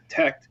trying to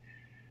protect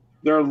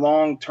their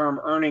long-term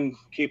earning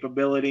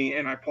capability,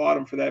 and I applaud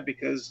them for that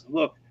because,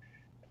 look,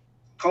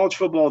 college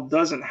football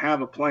doesn't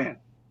have a plan.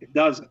 It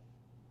doesn't.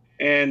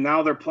 And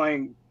now they're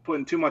putting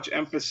too much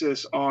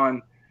emphasis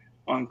on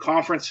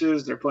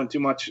conferences. They're putting too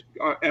much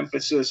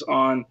emphasis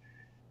on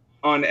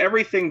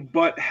everything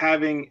but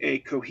having a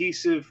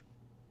cohesive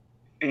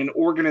and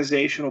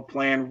organizational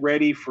plan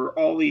ready for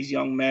all these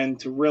young men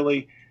to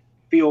really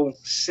feel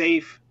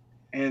safe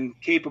and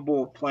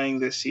capable of playing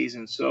this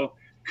season. So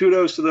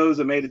kudos to those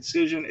that made a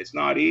decision. It's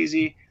not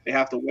easy. They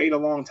have to wait a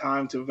long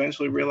time to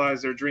eventually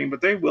realize their dream, but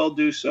they will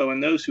do so.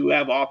 And those who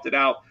have opted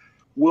out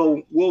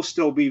will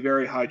still be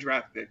very high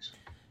draft picks.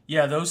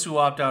 Yeah, those who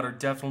opt out are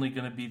definitely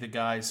going to be the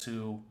guys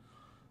who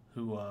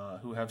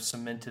have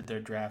cemented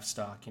their draft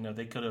stock.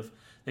 They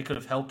could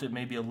have helped it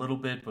maybe a little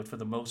bit, but for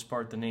the most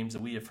part, the names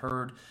that we have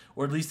heard,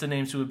 or at least the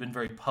names who have been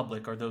very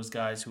public, are those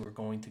guys who are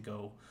going to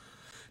go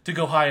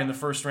high in the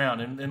first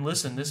round. And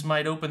listen, this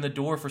might open the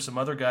door for some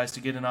other guys to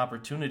get an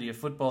opportunity. If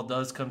football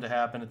does come to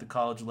happen at the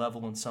college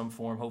level in some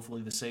form,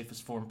 hopefully the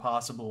safest form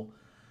possible,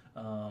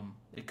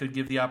 it could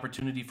give the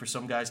opportunity for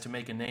some guys to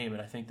make a name.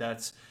 And I think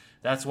that's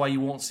why you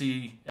won't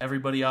see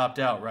everybody opt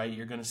out, right?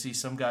 You're going to see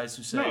some guys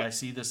who say, I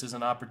see this as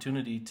an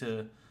opportunity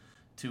to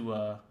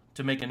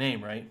make a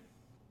name, right?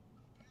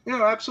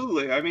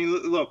 Absolutely. I mean,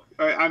 look,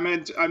 I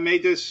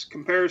made this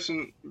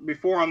comparison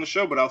before on the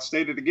show, but I'll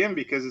state it again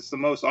because it's the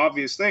most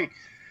obvious thing.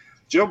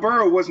 Joe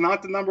Burrow was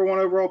not the number 1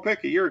 overall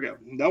pick a year ago.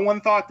 No one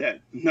thought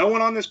that. No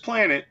one on this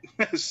planet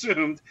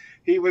assumed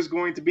he was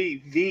going to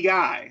be the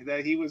guy,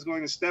 that he was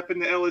going to step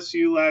into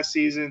LSU last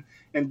season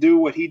and do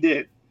what he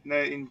did.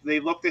 They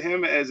looked at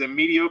him as a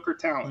mediocre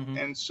talent. Mm-hmm.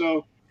 And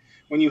so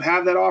when you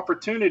have that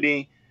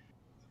opportunity,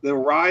 they'll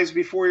rise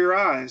before your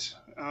eyes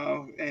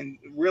and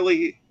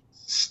really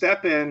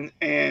step in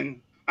and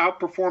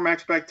outperform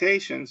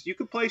expectations. You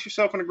could place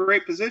yourself in a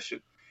great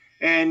position.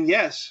 And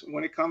yes,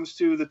 when it comes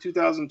to the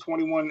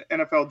 2021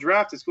 NFL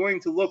draft, it's going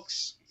to look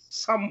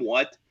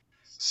somewhat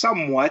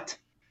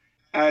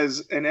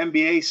as an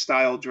NBA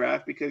style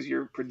draft because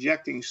you're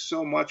projecting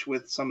so much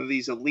with some of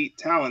these elite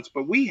talents,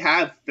 but we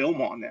have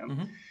film on them.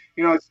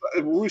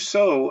 Mm-hmm.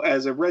 Rousseau,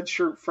 as a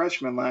redshirt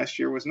freshman last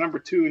year, was number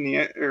 2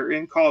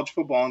 in college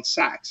football in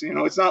sacks.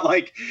 It's not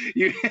like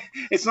he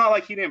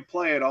didn't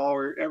play at all,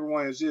 or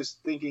everyone is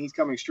just thinking he's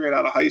coming straight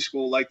out of high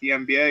school like the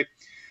NBA.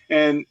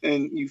 And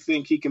you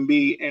think he can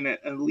be an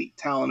elite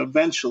talent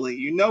eventually.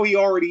 He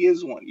already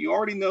is one. You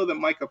already know that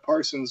Micah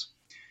Parsons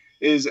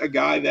is a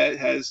guy that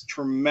has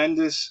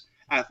tremendous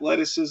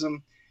athleticism.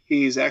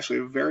 He's actually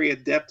a very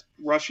adept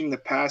rushing the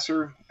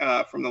passer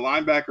from the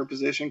linebacker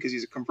position because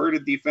he's a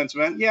converted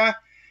defensive end. Yeah,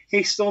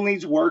 he still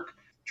needs work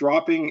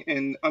dropping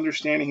and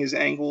understanding his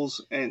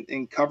angles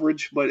and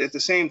coverage. But at the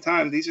same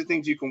time, these are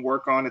things you can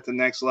work on at the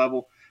next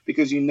level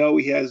because he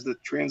has the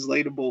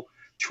translatable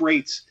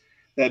traits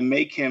that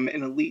make him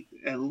an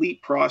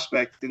elite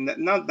prospect. And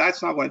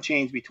that's not going to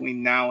change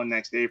between now and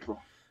next April.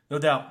 No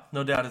doubt.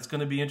 It's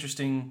going to be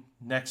interesting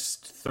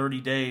next 30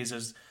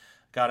 days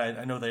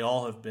I know they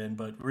all have been,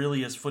 but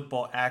really as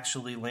football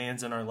actually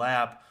lands in our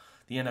lap,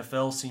 The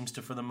NFL seems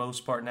to, for the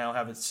most part now,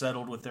 have it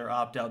settled with their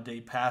opt-out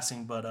date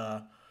passing, but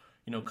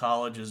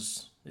college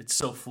it's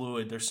so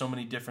fluid. There's so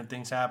many different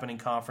things happening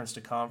conference to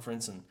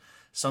conference, and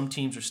some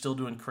teams are still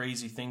doing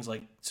crazy things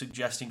like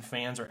suggesting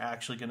fans are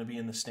actually going to be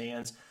in the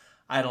stands.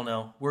 I don't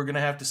know. We're going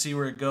to have to see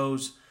where it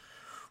goes.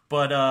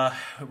 But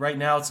right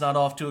now it's not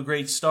off to a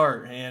great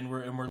start, and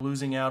we're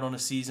losing out on a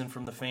season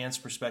from the fans'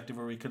 perspective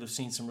where we could have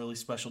seen some really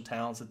special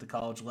talents at the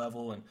college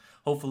level. And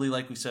hopefully,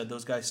 like we said,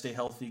 those guys stay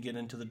healthy, get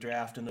into the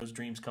draft, and those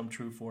dreams come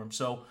true for them.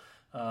 So,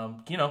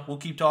 we'll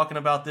keep talking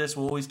about this.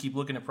 We'll always keep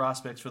looking at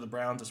prospects for the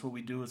Browns. That's what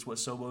we do. It's what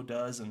Sobo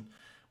does and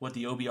what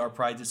the OBR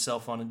prides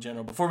itself on in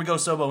general. Before we go,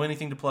 Sobo,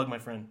 anything to plug, my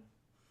friend?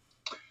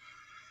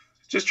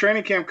 Just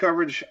training camp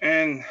coverage,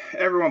 and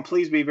everyone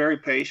please be very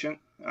patient.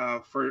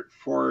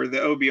 For the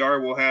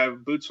OBR, we'll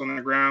have boots on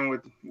the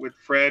ground with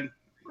Fred,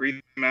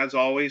 Greetham as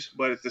always,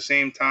 but at the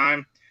same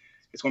time,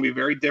 it's going to be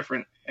very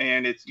different,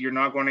 and you're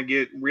not going to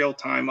get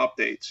real-time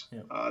updates.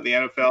 Yeah. The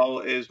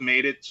NFL has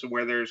made it so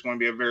where there's going to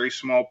be a very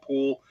small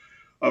pool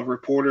of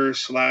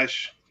reporters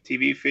 /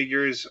 TV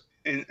figures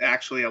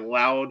actually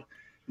allowed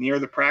near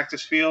the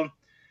practice field.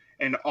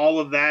 And all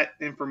of that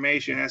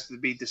information has to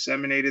be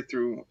disseminated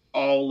through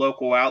all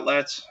local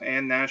outlets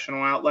and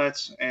national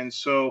outlets. And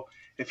so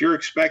if you're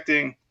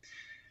expecting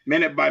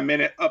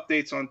minute-by-minute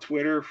updates on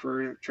Twitter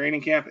for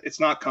training camp, it's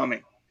not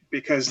coming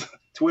because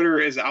Twitter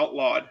is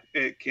outlawed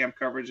at camp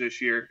coverage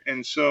this year.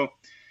 And so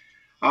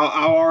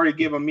I'll already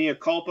give a mea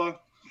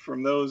culpa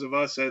from those of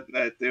us at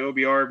the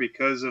OBR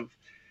because of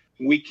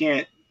we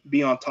can't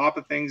be on top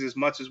of things as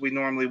much as we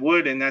normally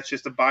would, and that's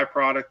just a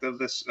byproduct of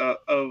this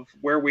of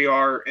where we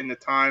are in the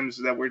times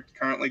that we're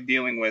currently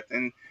dealing with.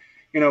 And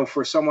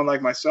for someone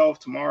like myself,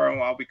 tomorrow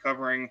I'll be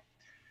covering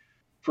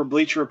for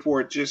Bleacher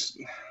Report, just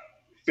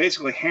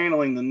basically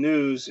handling the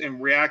news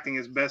and reacting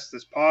as best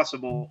as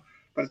possible.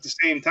 But at the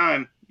same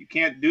time, you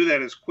can't do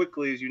that as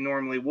quickly as you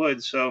normally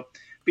would. So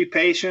be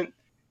patient,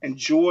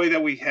 enjoy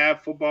that we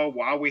have football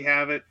while we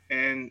have it,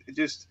 and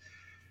just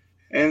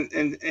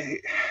and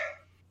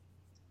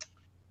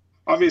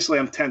obviously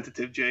I'm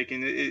tentative, Jake,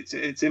 and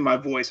it's in my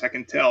voice, I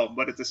can tell.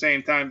 But at the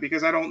same time,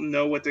 because I don't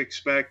know what to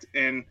expect,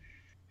 and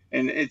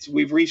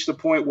we've reached a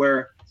point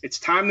where it's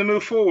time to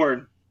move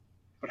forward,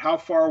 but how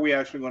far are we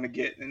actually going to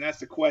get? And that's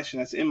the question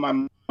that's in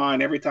my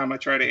mind every time I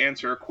try to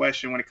answer a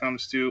question when it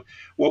comes to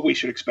what we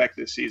should expect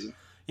this season.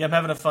 Yeah, I'm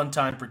having a fun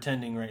time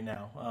pretending right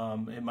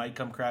now. It might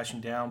come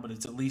crashing down, but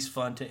it's at least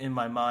fun to, in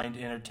my mind,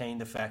 entertain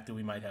the fact that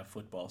we might have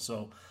football.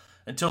 So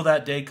until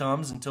that day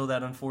comes, until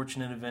that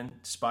unfortunate event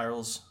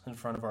spirals in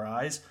front of our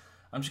eyes,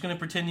 I'm just going to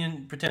pretend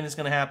it's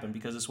going to happen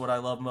because it's what I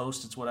love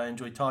most. It's what I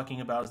enjoy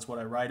talking about. It's what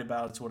I write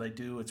about. It's what I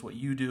do. It's what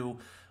you do.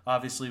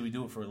 Obviously, we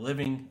do it for a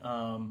living.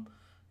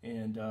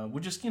 And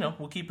we'll just,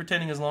 we'll keep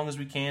pretending as long as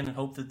we can and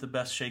hope that the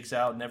best shakes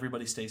out and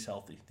everybody stays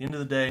healthy. At the end of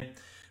the day,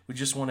 we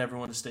just want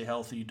everyone to stay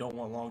healthy. You don't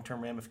want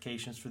long-term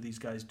ramifications for these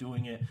guys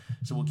doing it,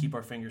 so we'll keep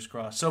our fingers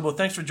crossed. Sobo,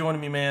 thanks for joining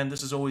me, man.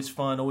 This is always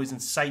fun, always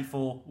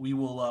insightful. We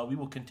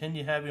will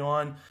continue to have you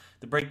on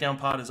the Breakdown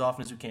Pod as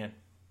often as we can.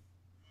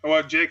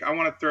 Well, Jake, I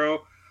want to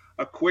throw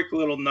a quick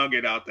little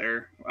nugget out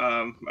there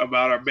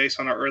based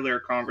on our earlier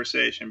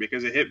conversation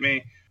because it hit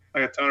me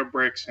like a ton of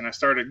bricks, and I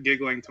started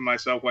giggling to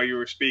myself while you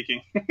were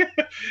speaking.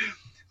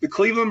 The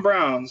Cleveland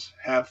Browns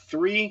have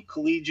 3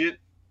 collegiate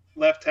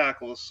left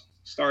tackles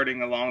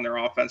starting along their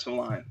offensive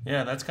line.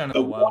 Yeah, that's kind of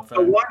a wild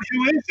fact.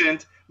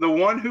 The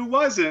one who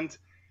wasn't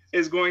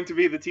is going to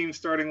be the team's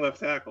starting left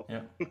tackle.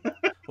 Yeah.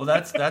 Well,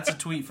 that's a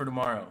tweet for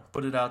tomorrow.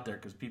 Put it out there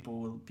because people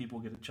will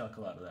get a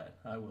chuckle out of that.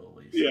 I will at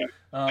least. Yeah.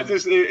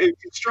 It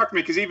struck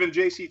me because even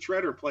J.C.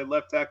 Treader played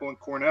left tackle in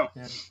Cornell.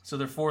 Yeah. So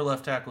they're 4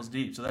 left tackles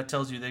deep. So that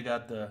tells you they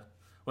got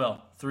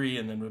 3,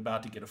 and then we're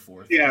about to get a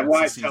 4th. Yeah,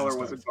 Wyatt Teller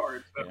was a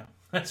guard. So. Yeah,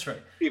 that's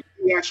right. He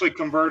actually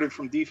converted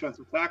from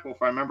defensive tackle,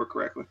 if I remember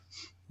correctly.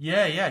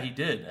 Yeah, he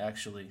did,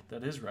 actually.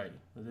 That is right.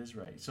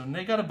 So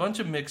they got a bunch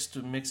of mixed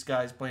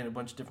guys playing a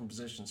bunch of different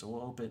positions, so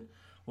we'll hope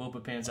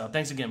it pans out.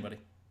 Thanks again, buddy.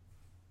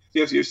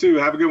 Yes, you too.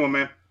 Have a good one,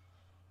 man.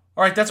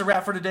 All right, that's a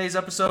wrap for today's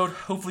episode.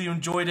 Hopefully you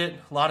enjoyed it.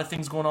 A lot of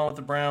things going on with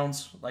the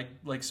Browns. Like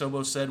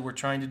Sobo said, we're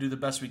trying to do the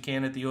best we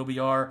can at the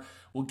OBR.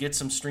 We'll get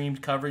some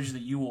streamed coverage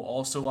that you will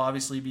also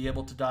obviously be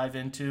able to dive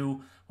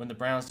into when the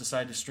Browns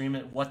decide to stream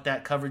it. What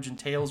that coverage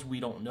entails, we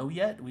don't know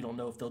yet. We don't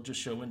know if they'll just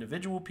show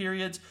individual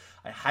periods.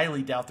 I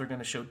highly doubt they're going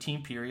to show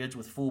team periods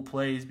with full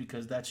plays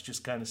because that's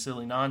just kind of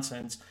silly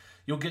nonsense.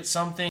 You'll get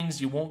some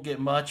things, you won't get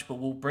much, but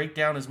we'll break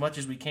down as much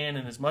as we can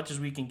and as much as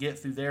we can get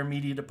through their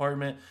media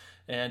department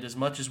and as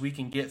much as we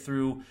can get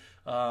through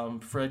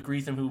Fred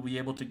Greetham, who will be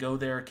able to go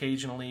there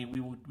occasionally.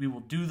 We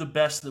will do the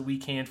best that we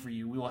can for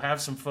you. We will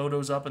have some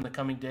photos up in the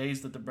coming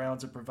days that the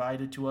Browns have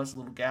provided to us,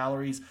 little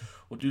galleries.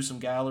 We'll do some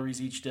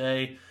galleries each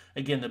day.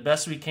 Again, the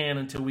best we can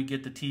until we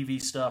get the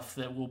TV stuff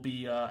that will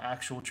be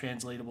actual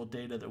translatable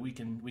data that we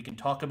can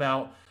talk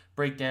about,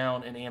 break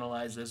down, and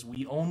analyze as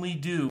we only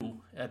do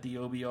at the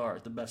OBR,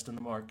 at the best in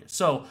the market.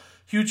 So,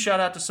 huge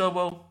shout out to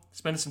Sobo,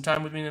 spending some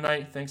time with me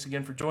tonight. Thanks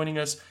again for joining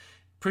us.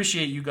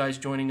 Appreciate you guys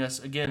joining us.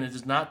 Again, it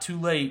is not too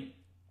late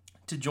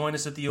to join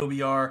us at the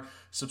OBR.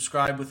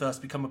 Subscribe with us,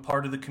 become a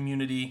part of the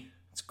community.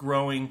 It's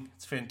growing.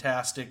 It's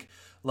fantastic.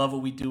 Love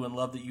what we do and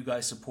love that you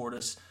guys support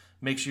us.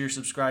 Make sure you're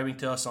subscribing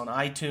to us on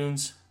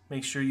iTunes.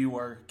 Make sure you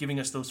are giving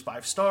us those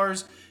 5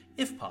 stars,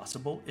 if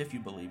possible, if you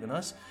believe in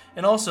us.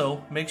 And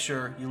also, make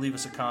sure you leave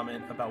us a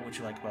comment about what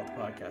you like about the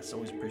podcast. It's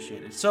always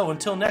appreciated. So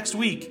until next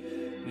week,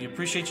 we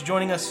appreciate you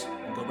joining us,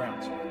 and go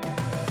Browns.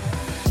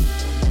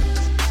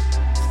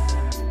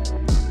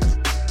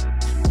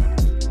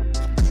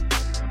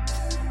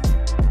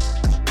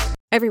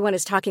 Everyone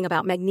is talking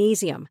about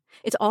magnesium.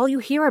 It's all you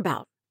hear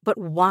about. But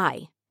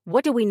why?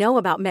 What do we know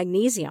about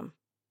magnesium?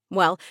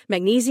 Well,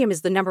 magnesium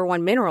is the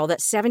 #1 mineral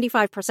that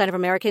 75% of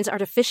Americans are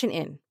deficient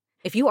in.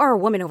 If you are a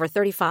woman over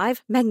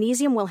 35,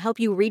 magnesium will help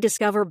you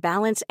rediscover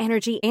balance,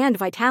 energy, and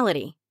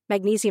vitality.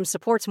 Magnesium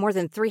supports more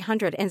than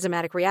 300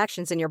 enzymatic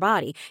reactions in your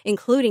body,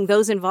 including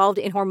those involved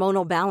in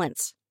hormonal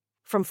balance.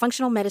 From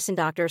functional medicine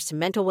doctors to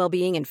mental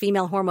well-being and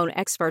female hormone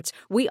experts,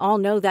 we all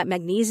know that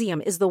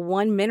magnesium is the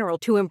one mineral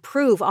to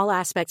improve all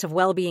aspects of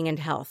well-being and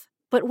health.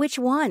 But which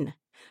one?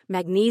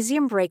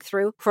 Magnesium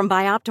Breakthrough from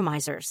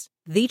Bioptimizers,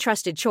 the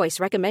trusted choice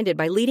recommended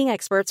by leading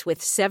experts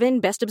with 7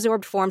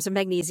 best-absorbed forms of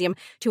magnesium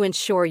to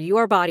ensure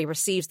your body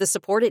receives the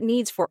support it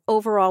needs for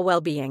overall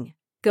well-being.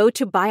 Go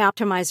to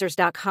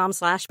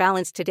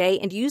bioptimizers.com/balance today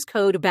and use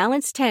code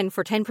BALANCE10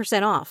 for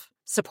 10% off.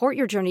 Support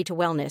your journey to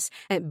wellness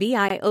at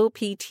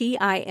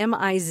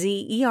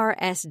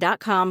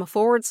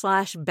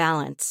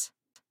bioptimizers.com/balance.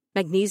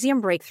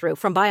 Magnesium Breakthrough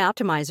from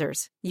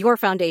Bioptimizers, your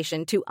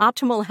foundation to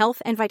optimal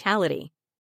health and vitality.